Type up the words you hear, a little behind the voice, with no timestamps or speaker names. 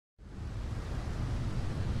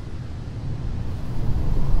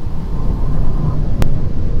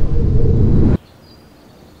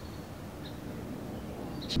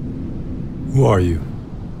Who are you?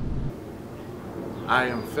 I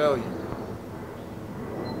am failure.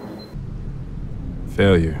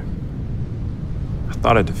 Failure. I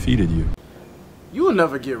thought I defeated you. You will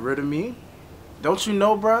never get rid of me. Don't you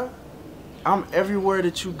know, bruh? I'm everywhere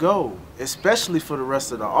that you go, especially for the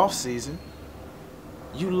rest of the off-season.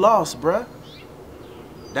 You lost, bruh.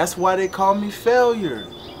 That's why they call me failure.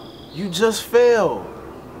 You just failed.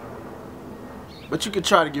 But you could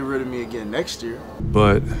try to get rid of me again next year.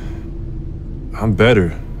 But I'm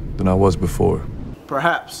better than I was before.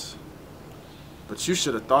 Perhaps. But you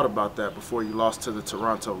should have thought about that before you lost to the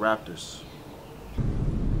Toronto Raptors.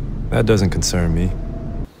 That doesn't concern me.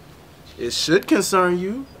 It should concern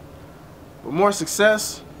you. But more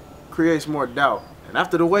success creates more doubt. And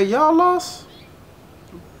after the way y'all lost,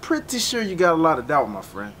 I'm pretty sure you got a lot of doubt, my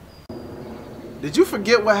friend. Did you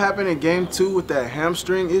forget what happened in Game 2 with that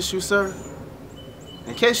hamstring issue, sir?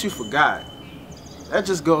 In case you forgot, that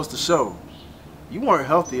just goes to show you weren't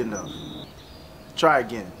healthy enough. Try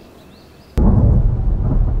again.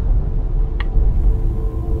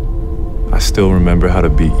 I still remember how to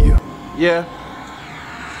beat you. Yeah.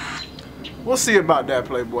 We'll see about that,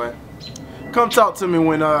 Playboy. Come talk to me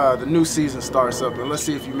when the new season starts up, and let's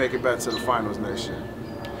see if you make it back to the finals next year.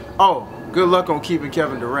 Oh, good luck on keeping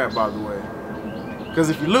Kevin Durant, by the way. Because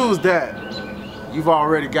if you lose that, you've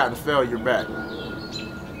already gotten failure back.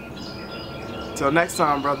 Till next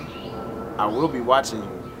time, brother, I will be watching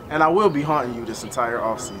you, and I will be haunting you this entire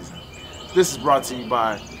offseason. This is brought to you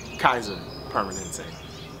by Kaiser Permanente.